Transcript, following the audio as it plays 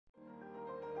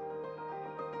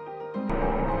Hi,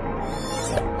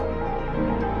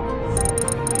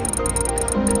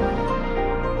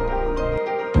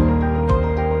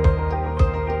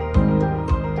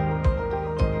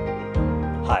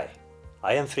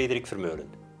 I am Frederic Vermeulen.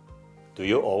 Do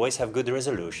you always have good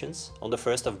resolutions on the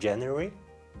 1st of January?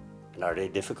 And are they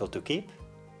difficult to keep?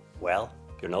 Well,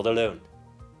 you're not alone.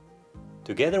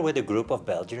 Together with a group of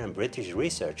Belgian and British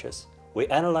researchers, we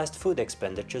analyzed food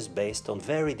expenditures based on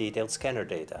very detailed scanner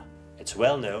data. It's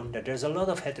well known that there's a lot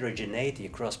of heterogeneity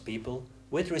across people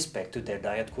with respect to their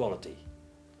diet quality.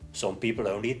 Some people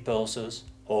only eat pulses,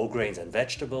 whole grains and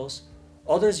vegetables,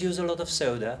 others use a lot of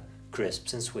soda,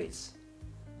 crisps and sweets.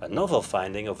 A novel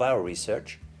finding of our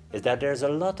research is that there's a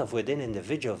lot of within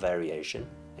individual variation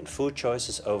in food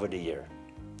choices over the year.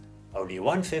 Only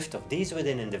 1/5 of these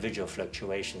within individual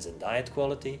fluctuations in diet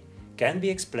quality can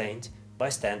be explained by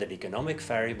standard economic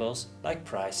variables like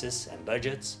prices and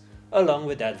budgets, along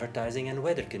with advertising and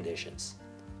weather conditions.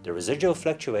 The residual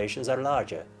fluctuations are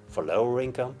larger for lower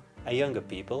income and younger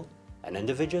people and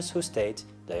individuals who state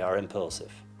they are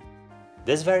impulsive.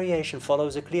 This variation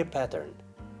follows a clear pattern.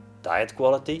 Diet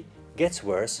quality gets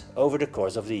worse over the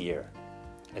course of the year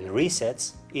and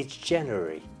resets each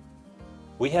January.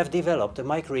 We have developed a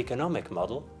microeconomic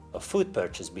model of food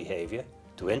purchase behavior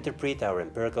to interpret our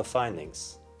empirical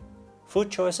findings.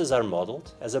 Food choices are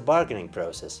modeled as a bargaining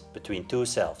process between two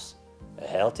selves, a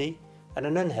healthy and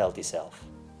an unhealthy self.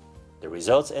 The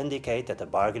results indicate that the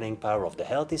bargaining power of the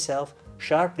healthy self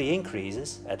sharply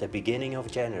increases at the beginning of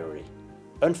January.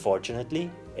 Unfortunately,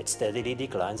 it steadily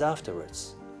declines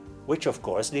afterwards, which of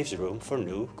course leaves room for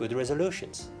new good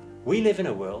resolutions. We live in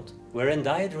a world wherein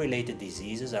diet-related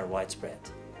diseases are widespread.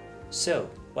 So,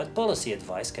 what policy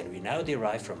advice can we now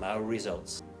derive from our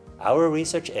results? Our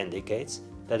research indicates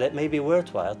that it may be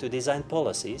worthwhile to design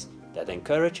policies that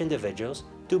encourage individuals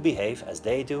to behave as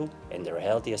they do in their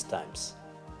healthiest times.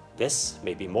 This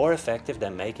may be more effective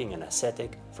than making an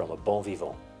ascetic from a bon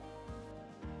vivant.